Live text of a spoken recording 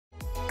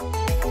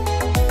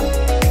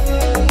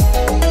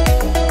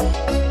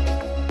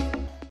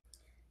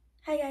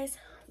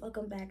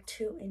welcome back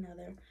to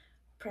another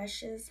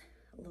Precious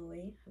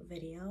Louie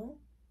video.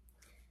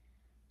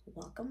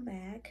 Welcome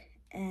back,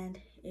 and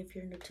if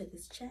you're new to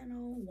this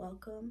channel,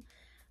 welcome.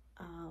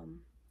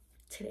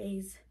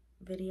 Today's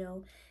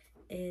video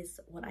is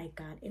what I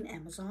got in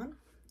Amazon.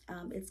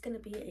 It's gonna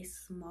be a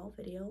small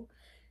video.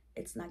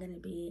 It's not gonna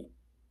be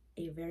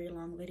a very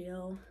long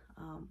video.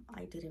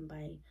 I didn't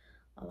buy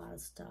a lot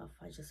of stuff.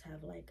 I just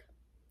have like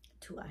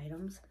 2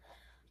 items,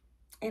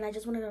 and I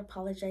just wanted to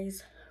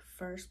apologize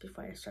first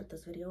before I start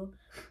this video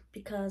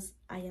because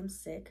I am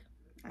sick.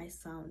 I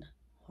sound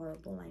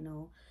horrible, I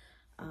know.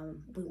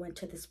 We went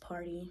to this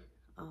party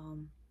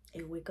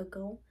a week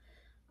ago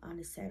on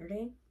a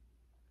Saturday,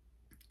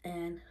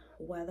 and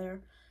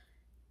weather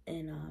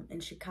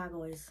in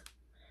Chicago is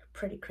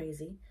pretty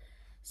crazy.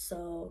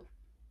 So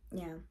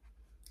yeah,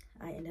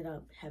 I ended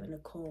up having a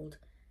cold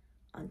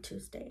on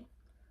Tuesday.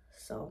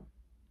 So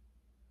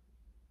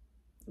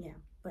yeah,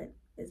 but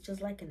it's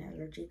just like an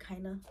allergy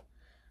kind of.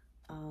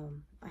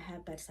 I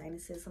have bad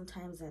sinuses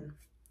sometimes, and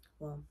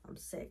well, I'm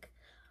sick.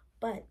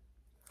 But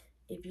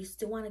if you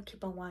still want to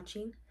keep on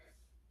watching,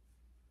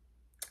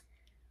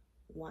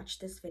 watch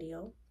this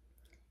video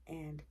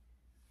and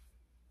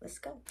let's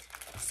go.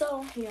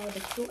 So here are the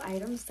 2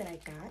 items that I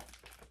got.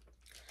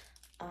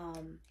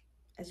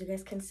 As you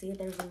guys can see,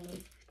 there's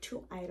only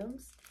 2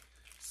 items.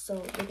 So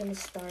we're gonna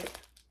start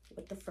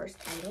with the first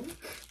item.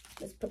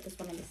 Let's put this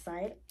one on the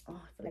side.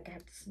 Oh, I feel like I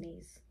have to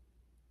sneeze.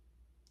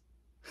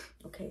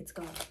 Okay, it's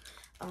gone.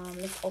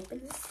 Let's open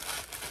this.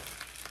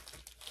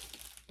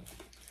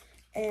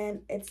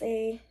 And it's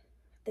I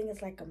think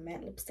it's like a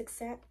matte lipstick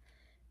set.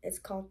 It's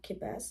called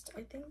QiBest,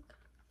 I think.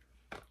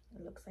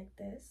 It looks like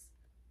this.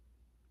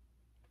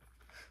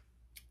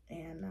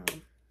 And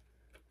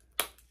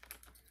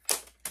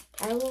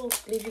I will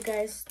leave you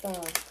guys the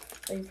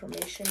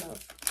information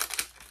of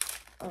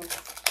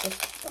this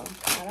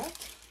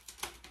product.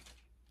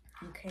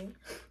 Okay,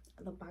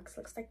 the box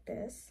looks like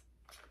this.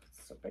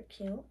 Super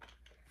cute.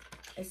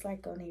 It's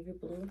like a navy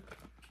blue.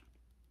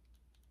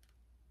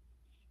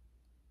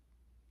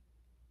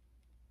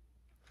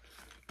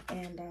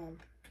 And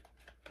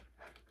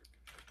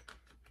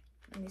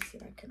let me see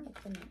if I can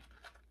open it.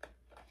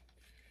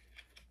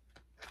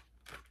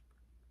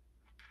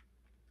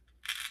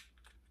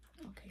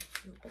 Okay,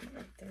 you open it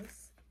like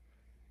this.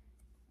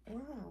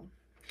 Wow,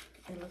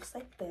 it looks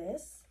like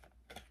this.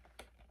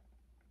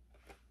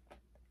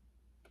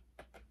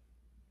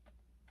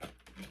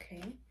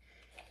 Okay,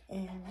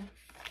 and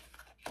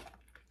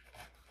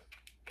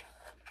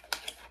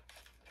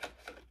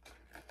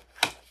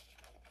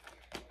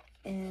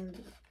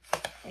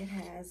it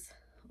has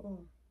the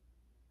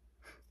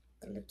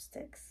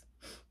lipsticks.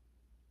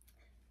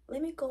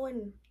 Let me go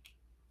and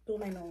blow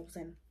my nose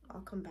and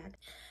I'll come back.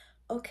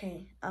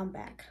 Okay, I'm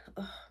back.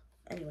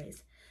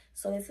 Anyways,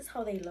 so this is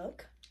how they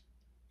look.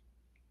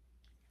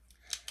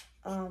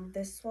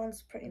 This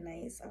one's pretty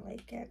nice. I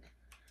like it.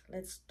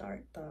 Let's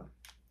start the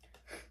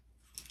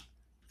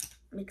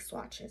mix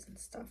swatches and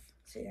stuff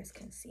so you guys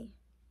can see.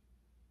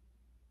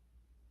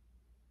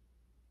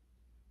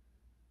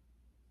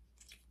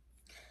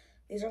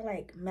 These are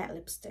like matte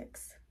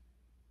lipsticks.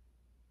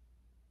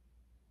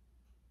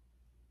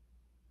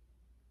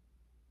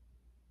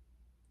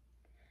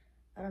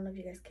 I don't know if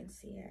you guys can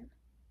see it.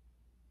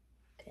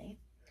 Okay,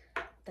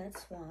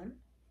 that's one.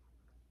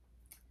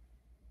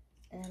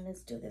 And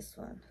let's do this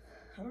one.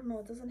 I don't know,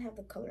 it doesn't have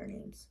the color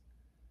names.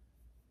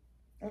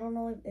 I don't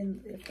know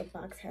if the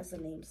box has the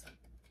names.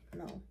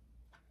 No,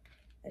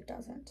 it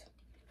doesn't.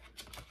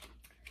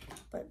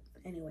 But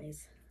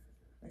anyways,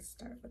 let's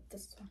start with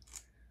this one.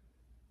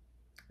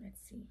 Let's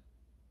see.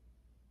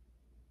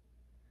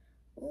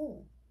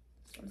 Oh,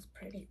 this one's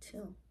pretty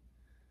too.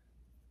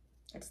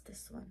 That's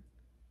this one.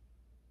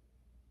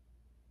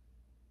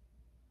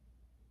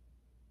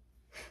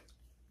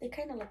 They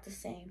kind of look the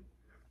same.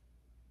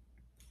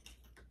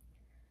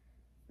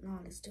 Now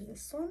let's do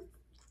this one.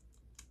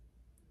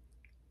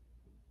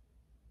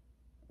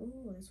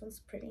 Ooh, this one's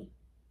pretty.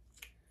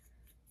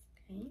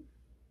 Okay.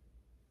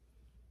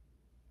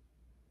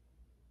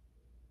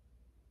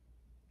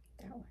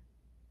 That one.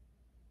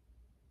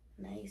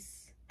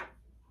 Nice.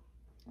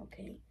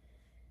 Okay.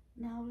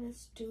 Now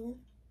let's do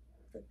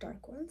the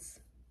dark ones.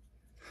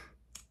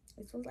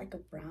 This one's like a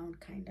brown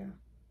kind of.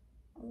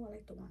 Oh, I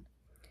like the one.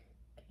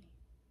 Okay.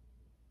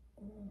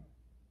 Oh,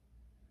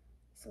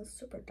 this one's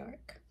super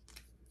dark.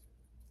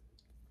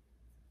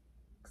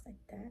 Looks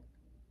like that.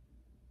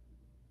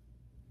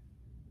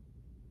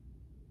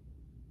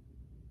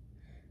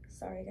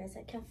 Sorry guys,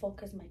 I can't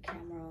focus my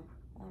camera.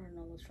 I don't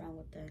know what's wrong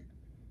with that.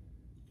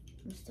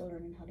 I'm still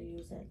learning how to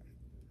use it.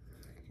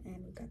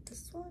 And we got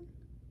this one.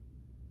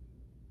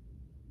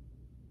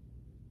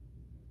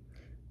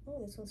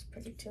 Oh, this one's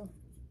pretty too.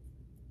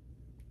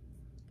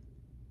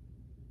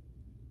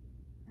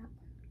 That one.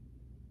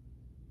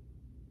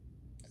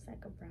 It's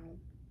like a brown,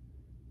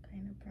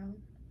 kind of brown.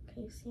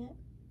 Can you see it?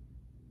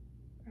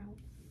 Brown.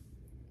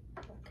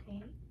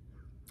 Okay.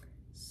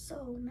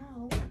 So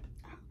now,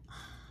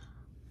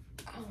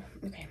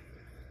 okay.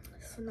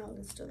 So now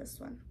let's do this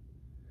one.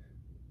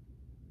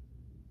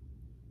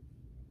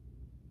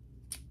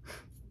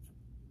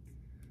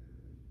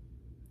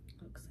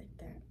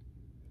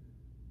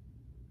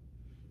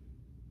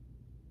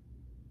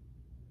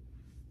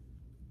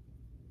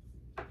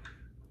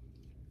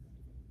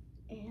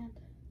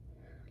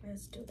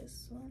 let's do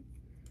this one.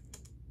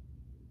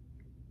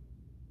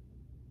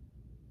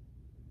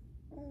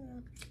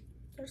 Oh,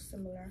 they're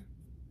similar.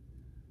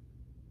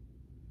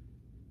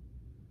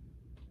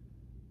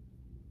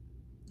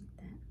 Like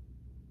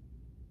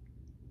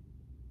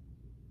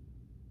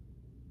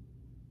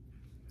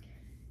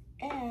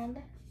that.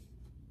 And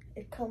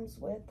it comes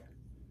with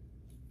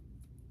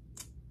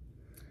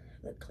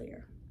the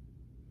clear.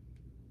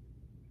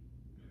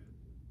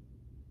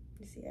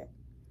 You see it?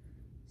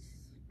 It's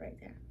right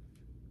there.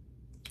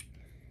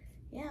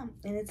 Yeah,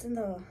 and it's in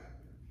the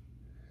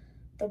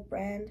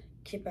brand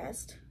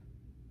QiBest.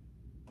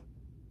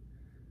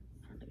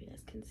 I don't know if you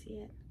guys can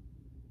see it.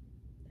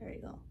 There you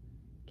go,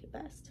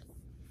 QiBest.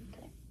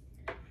 Okay,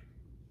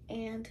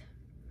 and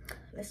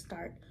let's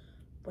start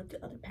with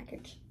the other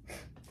package.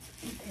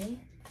 Okay.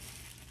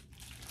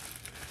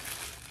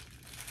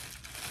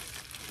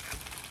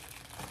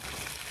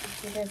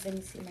 If you guys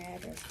didn't see my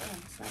address, oh,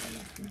 it's not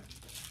enough.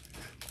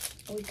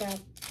 We got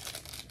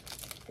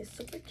this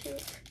super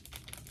cute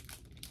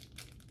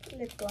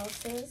lip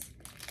glosses.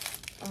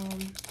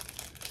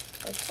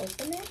 Let's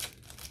open it.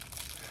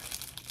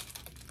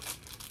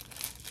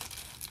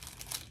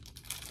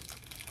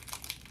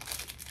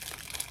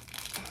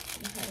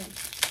 Oh, I haven't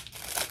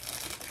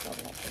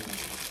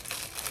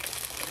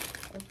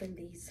open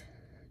these.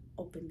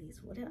 Open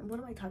these. What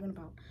am I talking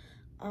about?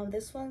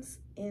 This one's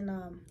in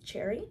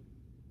cherry.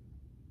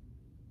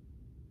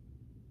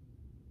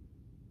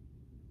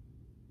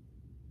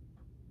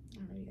 I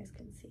don't know if you guys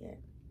can see it.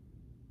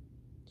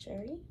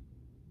 Cherry.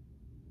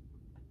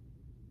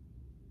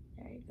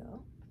 There you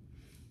go.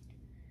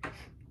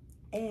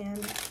 And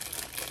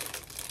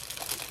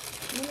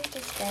let me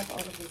just grab all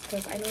of these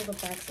because I know the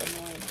bag's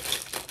annoying.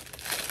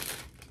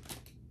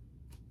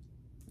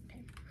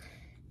 Okay.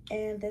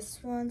 And this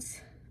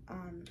one's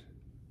on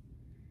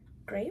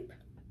grape.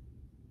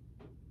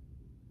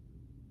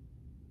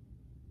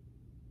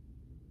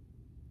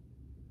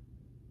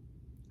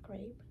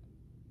 Grape.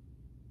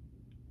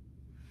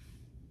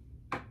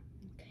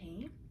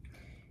 Okay.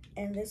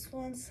 And this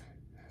one's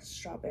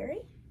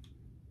strawberry.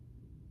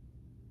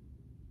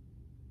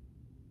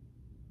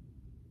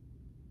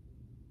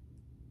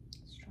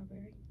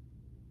 Strawberry.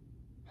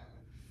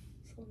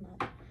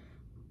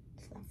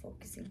 It's not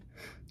focusing.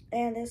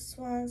 And this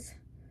one's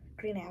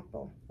green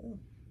apple. Ooh.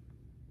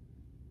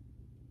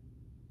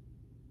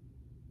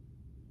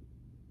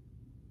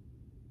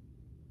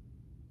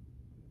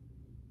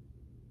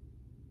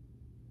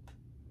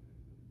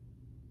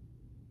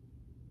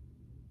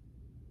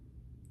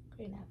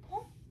 Green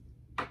apple.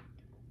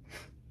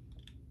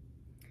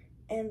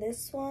 And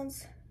this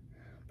one's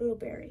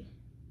blueberry.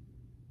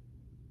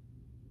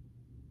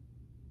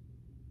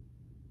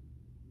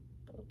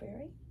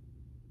 Blueberry.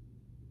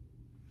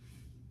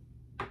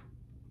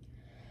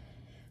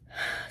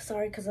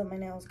 Sorry because of my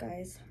nails,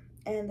 guys.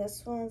 And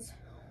this one's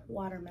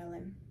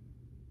watermelon.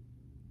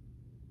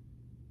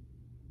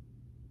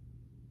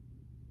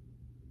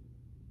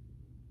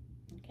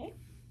 Okay.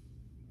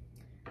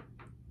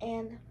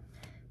 And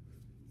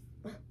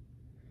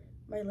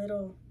my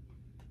little,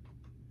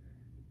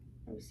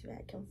 let me see if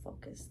I can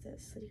focus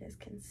this so you guys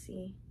can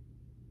see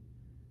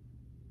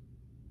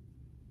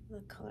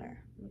the color.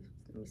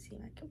 Let me see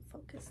if I can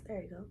focus.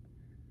 There you go.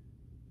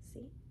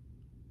 See?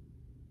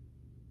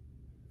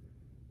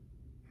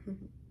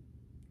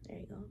 There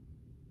you go.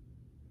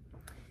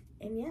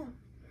 And yeah,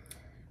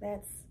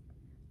 that's,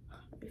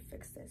 let me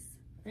fix this.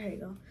 There you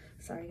go.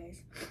 Sorry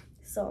guys.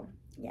 So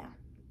yeah,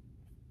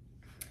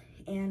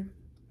 and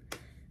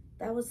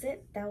that was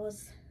it. That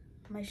was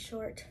my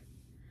short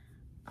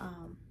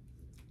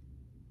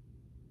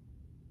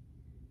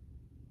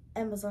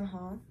Amazon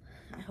haul.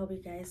 I hope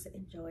you guys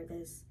enjoy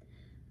this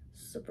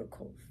super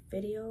cool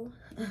video.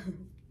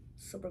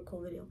 Super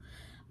cool video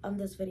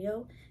this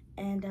video.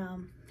 And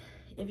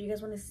if you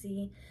guys want to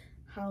see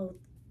how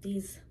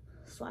these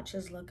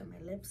swatches look on my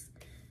lips,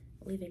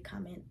 leave a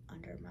comment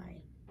under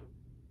my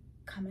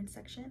comment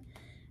section,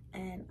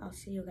 and I'll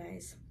see you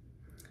guys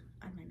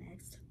on my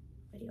next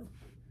video.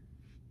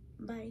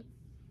 Bye.